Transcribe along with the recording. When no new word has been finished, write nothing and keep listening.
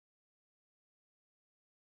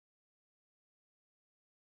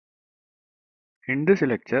In this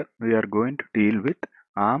lecture, we are going to deal with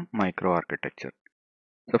ARM microarchitecture.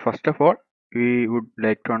 So first of all, we would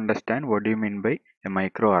like to understand what do you mean by a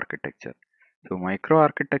microarchitecture. So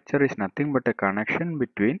microarchitecture is nothing but a connection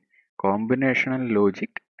between combinational logic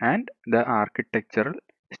and the architectural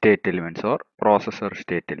state elements or processor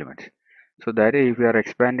state elements. So that if we are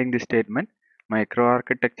expanding the statement,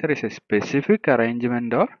 microarchitecture is a specific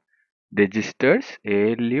arrangement of registers,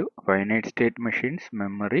 ALU, finite state machines,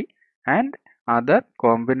 memory, and other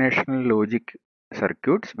combinational logic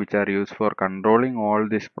circuits which are used for controlling all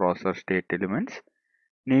these processor state elements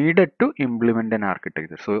needed to implement an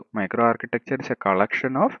architecture. So microarchitecture is a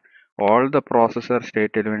collection of all the processor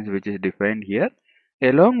state elements which is defined here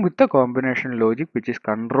along with the combination logic which is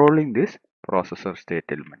controlling these processor state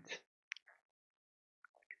elements.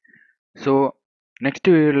 So next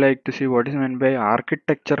we would like to see what is meant by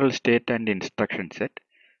architectural state and instruction set.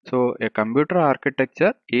 So a computer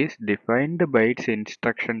architecture is defined by its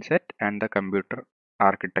instruction set and the computer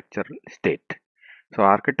architectural state. So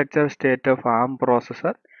architecture state of ARM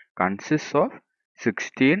processor consists of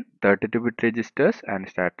 16 32-bit registers and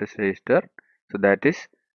status register. So that is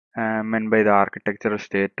meant by the architectural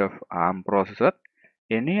state of ARM processor.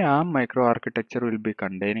 Any ARM microarchitecture will be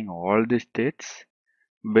containing all the states.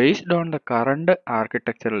 Based on the current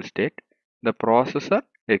architectural state, the processor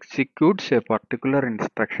executes a particular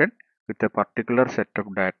instruction with a particular set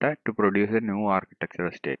of data to produce a new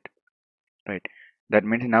architectural state. Right. That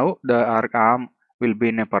means now the ARM will be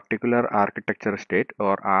in a particular architecture state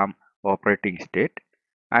or ARM operating state.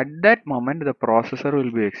 At that moment, the processor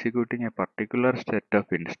will be executing a particular set of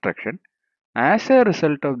instruction. As a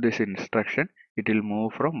result of this instruction, it will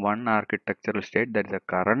move from one architectural state, that is the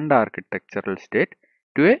current architectural state,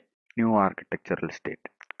 to a new architectural state.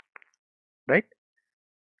 Right?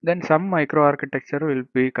 Then some microarchitecture will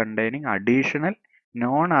be containing additional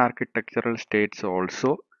non-architectural states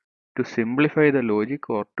also to simplify the logic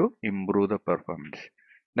or to improve the performance.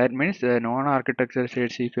 That means the non-architectural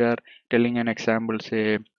states, if you are telling an example,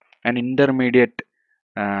 say an intermediate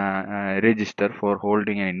register for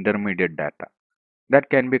holding an intermediate data, that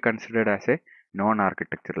can be considered as a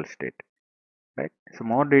non-architectural state. Right? So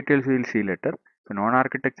more details we will see later. So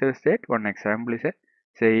non-architectural state, one example is a,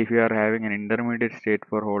 say if you are having an intermediate state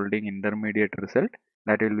for holding intermediate result,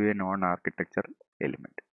 that will be a non-architectural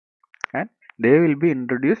element. And they will be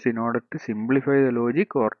introduced in order to simplify the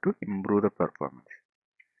logic or to improve the performance.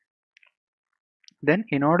 Then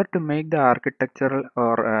in order to make the architectural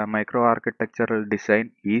or microarchitectural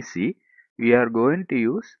design easy, we are going to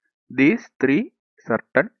use these three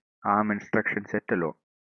certain ARM instruction set alone.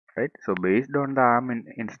 Right? So based on the ARM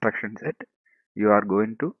instruction set, you are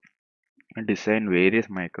going to design various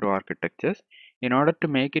microarchitectures. In order to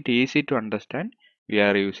make it easy to understand, we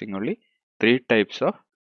are using only three types of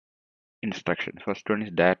instructions. First one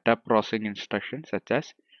is data processing instructions such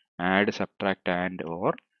as add, subtract, and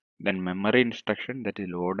or. Then memory instruction, that is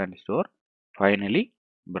load and store. Finally,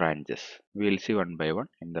 branches. We will see one by one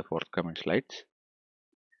in the forthcoming slides.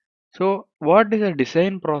 So what is the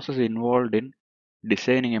design process involved in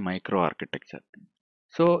designing a microarchitecture?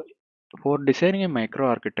 So for designing a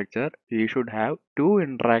microarchitecture, we should have two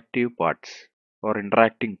interactive parts or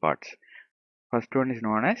interacting parts. First one is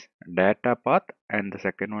known as data path and the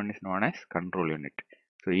second one is known as control unit.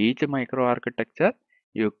 So each microarchitecture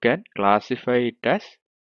you can classify it as,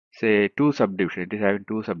 say, two subdivisions. It is having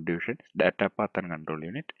two subdivisions, data path and control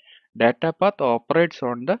unit. Data path operates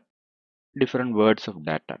on the different words of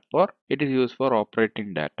data, or it is used for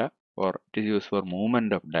operating data, or it is used for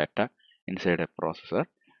movement of data inside a processor.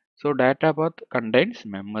 So data path contains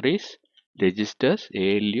memories, registers,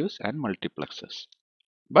 ALUs and multiplexers.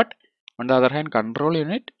 But on the other hand, control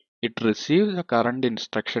unit, it receives the current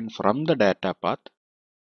instruction from the data path,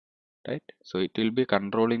 right? So it will be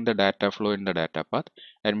controlling the data flow in the data path.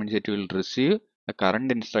 That means it will receive the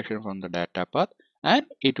current instruction from the data path and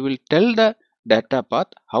it will tell the data path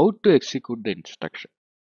how to execute the instruction,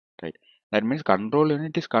 right? That means control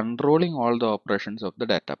unit is controlling all the operations of the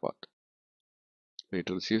data path. So it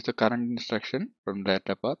receives the current instruction from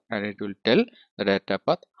data path and it will tell the data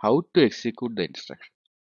path how to execute the instruction.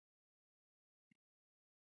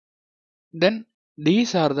 Then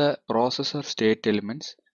these are the processor state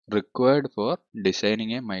elements required for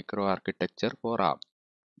designing a microarchitecture for ARM,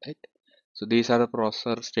 right? So these are the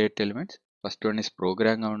processor state elements. First one is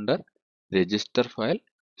program counter, register file,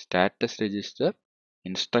 status register,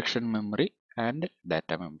 instruction memory and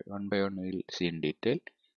data memory. One by one we will see in detail.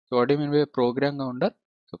 So what do you mean by program counter?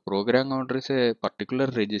 So program counter is a particular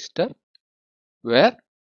register where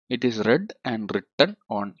it is read and written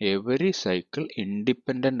on every cycle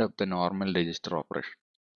independent of the normal register operation,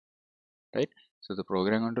 right? So the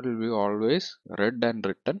program counter will be always read and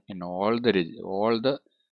written in all the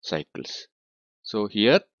cycles. So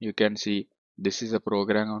here you can see this is a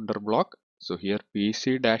program counter block. So here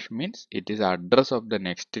PC dash means it is address of the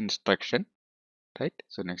next instruction, right?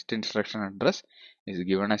 So next instruction address is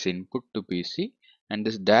given as input to PC, and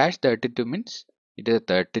this dash 32 means it is a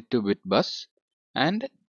 32-bit bus, and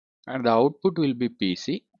the output will be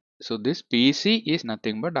PC. So this PC is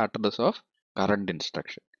nothing but address of current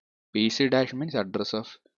instruction. PC dash means address of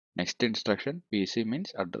next instruction, PC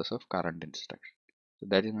means address of current instruction. So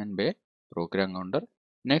that is meant by program counter.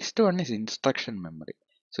 Next one is instruction memory.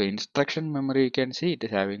 So instruction memory, you can see it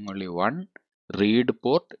is having only one read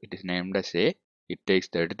port. It is named as A. It takes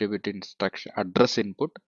 32-bit instruction address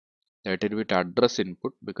input, 32-bit address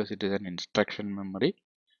input, because it is an instruction memory,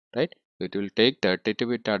 right? So it will take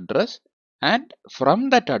 32-bit address, and from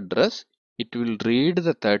that address it will read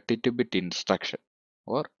the 32-bit instruction,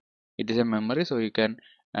 or it is a memory, so you can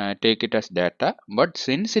take it as data. But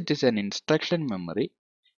since it is an instruction memory,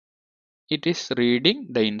 it is reading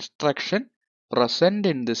the instruction present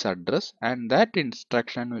in this address, and that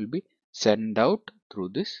instruction will be sent out through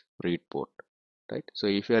this read port, right? So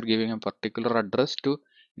if you are giving a particular address to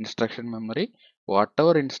instruction memory,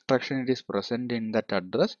 whatever instruction it is present in that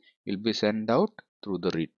address will be sent out through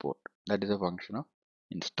the read port. That is a function of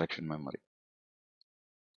instruction memory.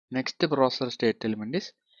 Next processor state element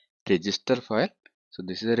is register file. So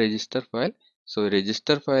this is a register file. So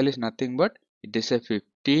register file is nothing but it is a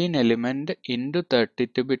 15 element into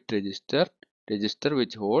 32-bit register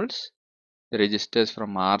which holds registers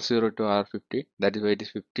from R0 to R15. That is why it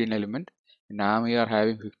is 15 element. Now we are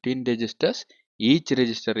having 15 registers. Each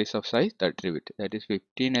register is of size 32-bit. That is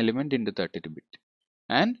 15 element into 32-bit.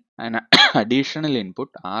 And an additional input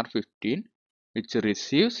R15 which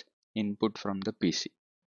receives input from the PC,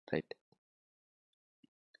 right?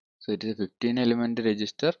 So it is a 15 element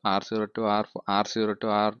register R0 to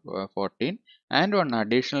R14, and one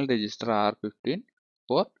additional register R15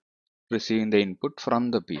 for receiving the input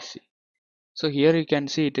from the PC. So here you can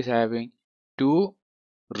see it is having two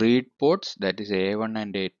read ports, that is A1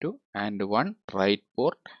 and A2, and one write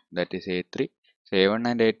port, that is A3. So A1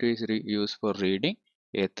 and A2 is used for reading,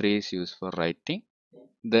 A3 is used for writing.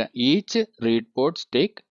 Each read ports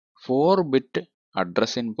take 4-bit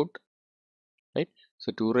address input, right?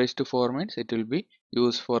 So 2 raised to 4 means it will be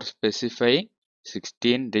used for specifying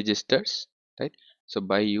 16 registers, right? So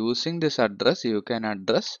by using this address, you can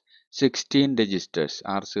address 16 registers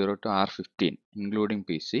R0 to R15 including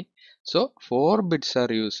PC. So 4 bits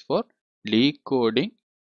are used for decoding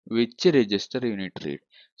which register you need to read.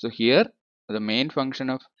 So here the main function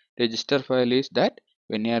of register file is that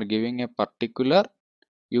when you are giving a particular,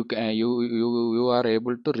 you are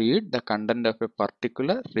able to read the content of a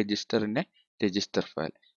particular register in a register file.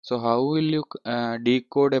 So how will you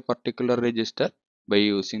decode a particular register? By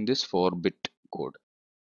using this 4-bit code.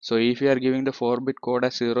 So if you are giving the 4-bit code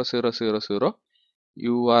as 0000,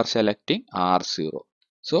 you are selecting R0.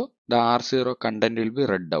 So the R0 content will be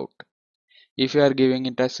read out. If you are giving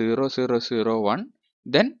it as 0001,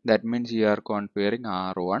 then that means you are configuring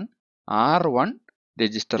R1. R1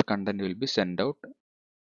 register content will be sent out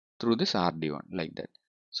through this RD1, like that.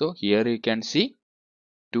 So here you can see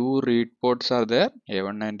two read ports are there,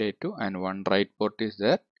 A1 and A2, and one write port is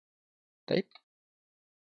there, right?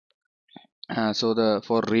 So the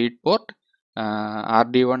for read port,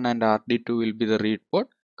 RD1 and RD2 will be the read port.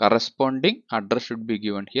 Corresponding address should be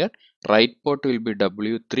given here. Write port will be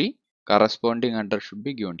W3. Corresponding address should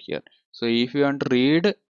be given here. So if you want to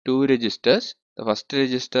read two registers, the first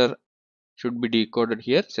register should be decoded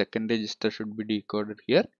here. Second register should be decoded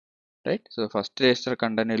here, right? So first register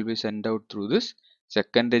content will be sent out through this.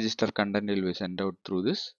 Second register content will be sent out through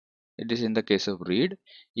this. It is in the case of read.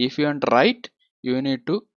 If you want to write, you need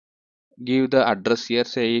to give the address here.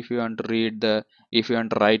 Say if you want to if you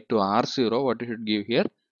want to write to R0, what you should give here?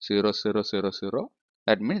 0000.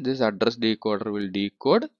 That means this address decoder will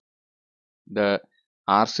decode the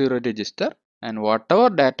R0 register, and whatever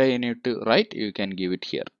data you need to write, you can give it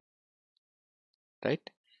here, right?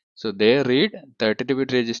 So they read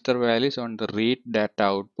 32-bit register values on the read data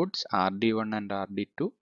outputs RD1 and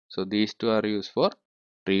RD2. So these two are used for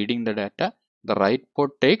reading the data. The write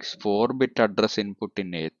port takes 4-bit address input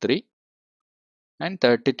in A3 and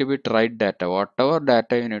 32-bit write data. Whatever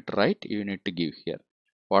data you need to write, you need to give here.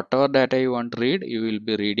 Whatever data you want to read, you will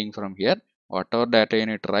be reading from here. Whatever data you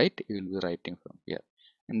need to write, you will be writing from here.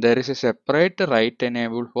 And there is a separate write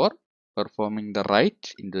enable for performing the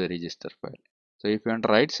write into the register file. So if you want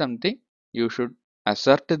to write something, you should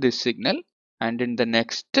assert this signal, and in the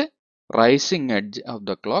next rising edge of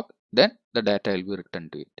the clock, then the data will be written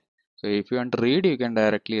to it. So if you want to read, you can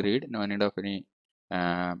directly read, no need of any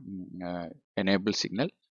enable signal.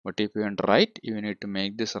 But if you want to write, you need to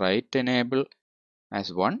make this write enable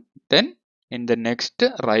as 1, then in the next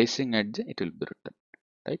rising edge it will be written,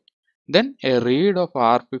 right? Then a read of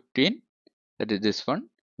R15, that is this one,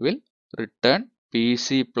 will return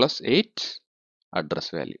PC plus 8 address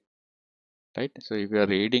value, right? So if you are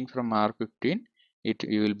reading from R15,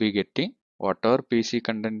 you will be getting whatever PC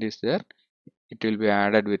content is there, it will be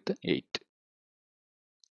added with 8.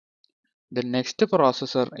 The next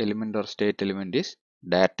processor element or state element is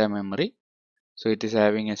data memory. So it is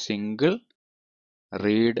having a single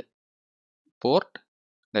read port,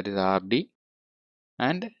 that is RD,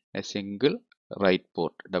 and a single write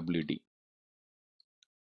port, WD,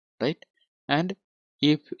 right? And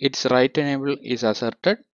if its write enable is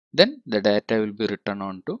asserted, then the data will be written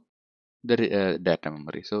on to the data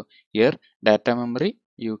memory. So here data memory,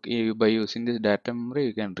 you by using this data memory,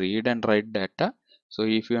 you can read and write data. So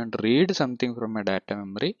if you want to read something from a data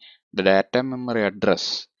memory, the data memory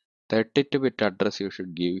address, 32-bit address you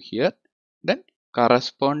should give here, then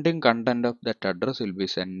corresponding content of that address will be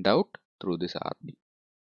sent out through this RD,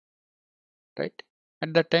 right?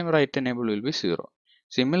 At that time write enable will be 0.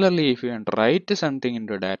 Similarly, if you want to write something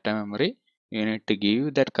into data memory, you need to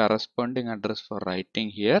give that corresponding address for writing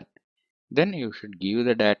here. Then you should give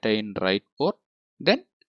the data in write port, then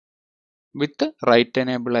with the write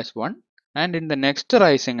enable as 1, and in the next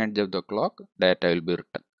rising edge of the clock data will be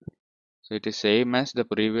written. So it is same as the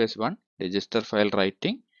previous one, register file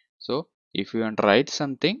writing. So if you want to write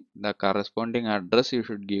something, the corresponding address you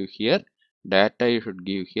should give here, data you should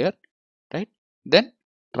give here, right? Then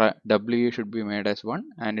W should be made as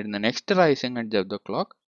 1, and in the next rising edge of the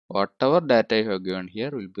clock, whatever data you have given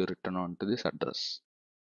here will be written on to this address.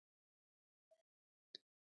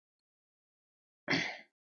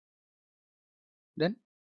 Then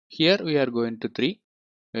here we are going to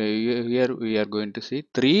here we are going to see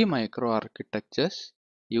 3 microarchitectures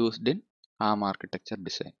used in ARM architecture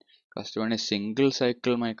design. First one is single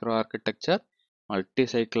cycle microarchitecture,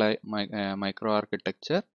 multi-cycle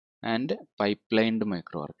microarchitecture, and pipelined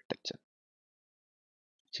microarchitecture.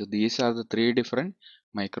 So these are the 3 different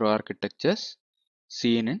microarchitectures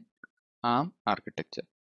seen in ARM architecture.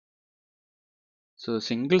 So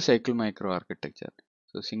single cycle microarchitecture.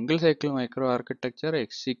 So single cycle microarchitecture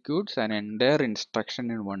executes an entire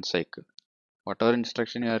instruction in one cycle. Whatever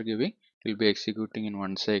instruction you are giving will be executing in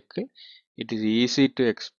one cycle. It is easy to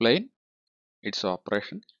explain its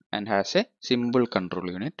operation and has a simple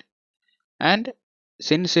control unit. And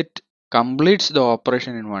since it completes the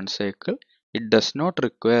operation in one cycle, it does not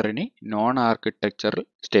require any non-architectural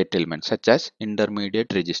state elements such as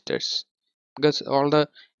intermediate registers, because all the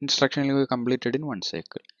instruction will be completed in one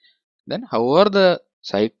cycle. Then however the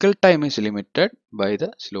cycle time is limited by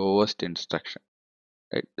the slowest instruction,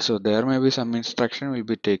 right? So there may be some instruction will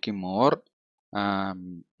be taking more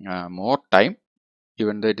time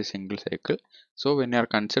even though it is single cycle. So when you are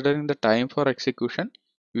considering the time for execution,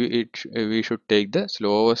 we should take the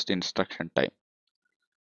slowest instruction time.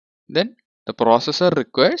 Then the processor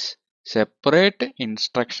requires separate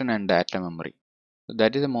instruction and data memory. So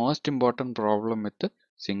that is the most important problem with the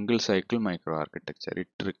single cycle microarchitecture. It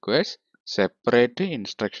requires separate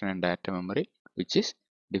instruction and data memory, which is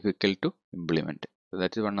difficult to implement. So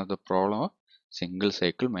that is one of the problem of single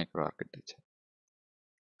cycle microarchitecture.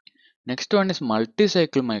 Next one is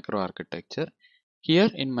multi-cycle microarchitecture. Here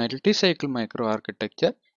in multi-cycle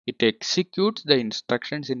microarchitecture, it executes the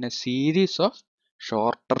instructions in a series of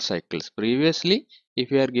shorter cycles. Previously,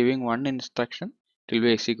 if you are giving one instruction, it will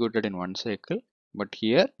be executed in one cycle. But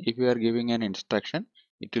here, if you are giving an instruction,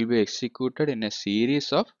 it will be executed in a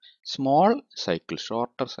series of small cycles,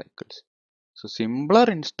 shorter cycles. So simpler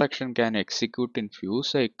instruction can execute in few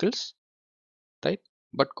cycles, right?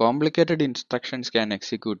 But complicated instructions can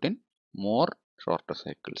execute in more shorter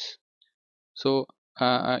cycles. So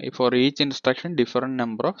for each instruction, different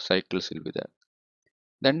number of cycles will be there.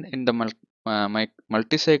 Then in the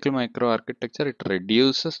multi-cycle microarchitecture, it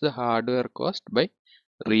reduces the hardware cost by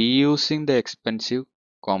reusing the expensive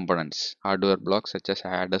components, hardware blocks such as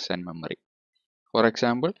adders and memory. For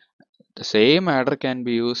example, the same adder can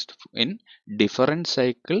be used in different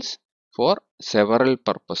cycles for several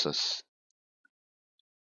purposes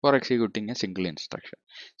for executing a single instruction.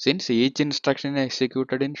 Since each instruction is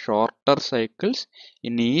executed in shorter cycles,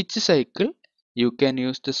 in each cycle you can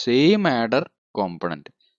use the same adder component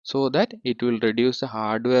so that it will reduce the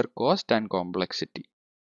hardware cost and complexity,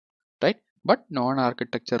 right? But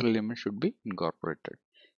non-architectural elements should be incorporated.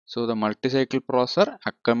 So the multi-cycle processor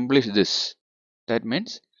accomplishes this. That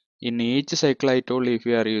means in each cycle, I told you, if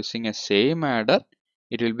you are using a same adder,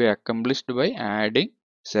 it will be accomplished by adding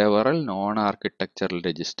several non-architectural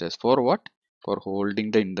registers. For what? For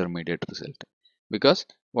holding the intermediate result. Because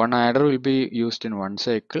one adder will be used in one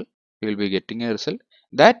cycle, you will be getting a result.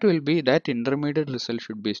 That intermediate result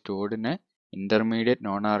should be stored in a intermediate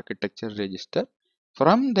non-architecture register.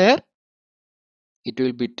 From there, it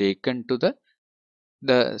will be taken to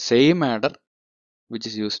the same adder which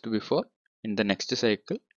is used before in the next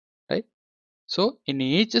cycle, right? So in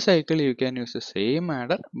each cycle you can use the same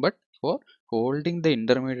adder, but for holding the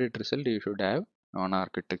intermediate result you should have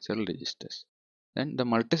non-architectural registers. Then the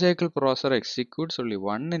multi-cycle processor executes only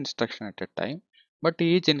one instruction at a time, but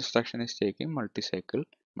each instruction is taking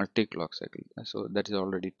multi-clock cycle. So that is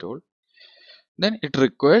already told. Then it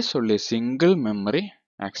requires only a single memory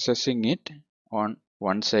accessing it on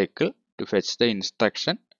one cycle to fetch the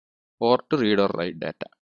instruction or to read or write data.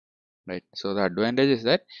 Right. So the advantage is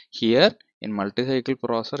that here in multi-cycle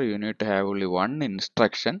processor you need to have only one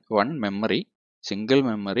instruction, one memory, single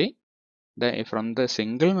memory. From the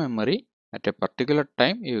single memory at a particular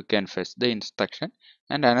time you can fetch the instruction,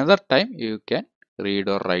 and another time you can read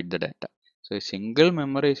or write the data. So a single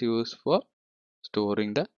memory is used for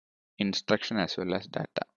storing the instruction as well as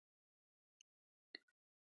data.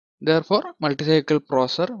 Therefore, multi-cycle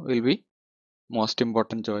processor will be most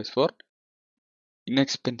important choice for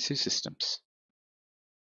inexpensive systems.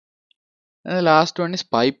 And the last one is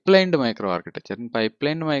pipelined microarchitecture. In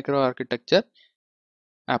pipelined microarchitecture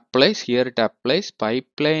it applies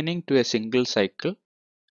pipelining to a single cycle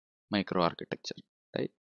microarchitecture,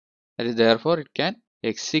 right? That is, therefore it can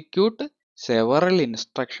execute several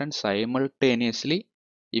instructions simultaneously,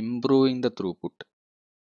 improving the throughput,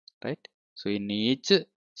 right? So in each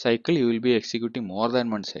cycle you will be executing more than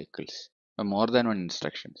one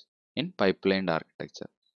instructions in pipelined architecture.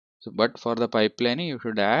 So but for the pipelining you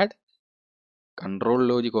should add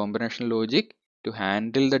combinational logic to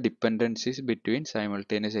handle the dependencies between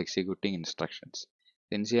simultaneous executing instructions.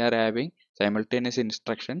 Since you are having simultaneous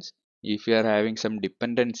instructions, if you are having some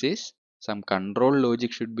dependencies, some control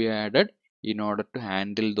logic should be added in order to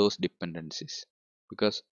handle those dependencies.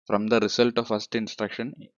 Because from the result of first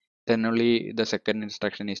instruction, then only the second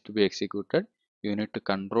instruction is to be executed. You need to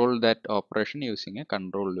control that operation using a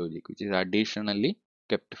control logic, which is additionally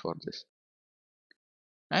kept for this.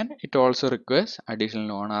 And it also requires additional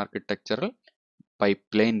non-architectural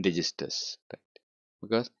pipeline registers, right?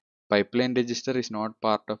 Because pipeline register is not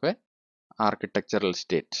part of a architectural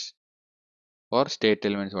states or state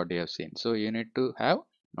elements what you have seen. So you need to have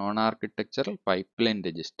non-architectural pipeline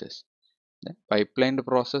registers. The pipelined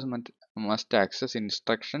process must access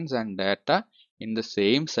instructions and data in the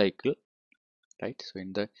same cycle, right? So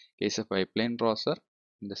in the case of pipeline processor,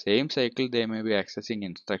 in the same cycle they may be accessing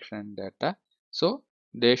instruction and data. So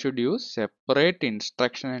they should use separate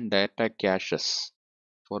instruction and data caches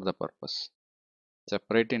for the purpose.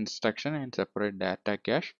 Separate instruction and separate data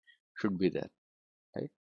cache should be there,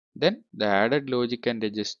 right? Then the added logic and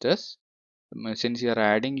registers, since you are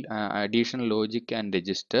adding additional logic and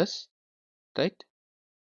registers, right,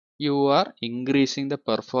 you are increasing the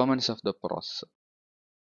performance of the processor,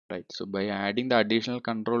 right? So by adding the additional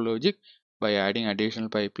control logic, by adding additional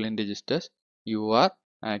pipeline registers, you are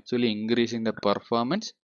actually increasing the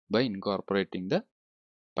performance by incorporating the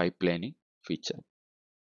pipelining feature.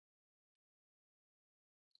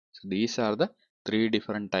 So these are the three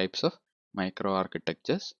different types of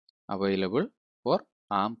microarchitectures available for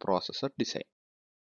ARM processor design.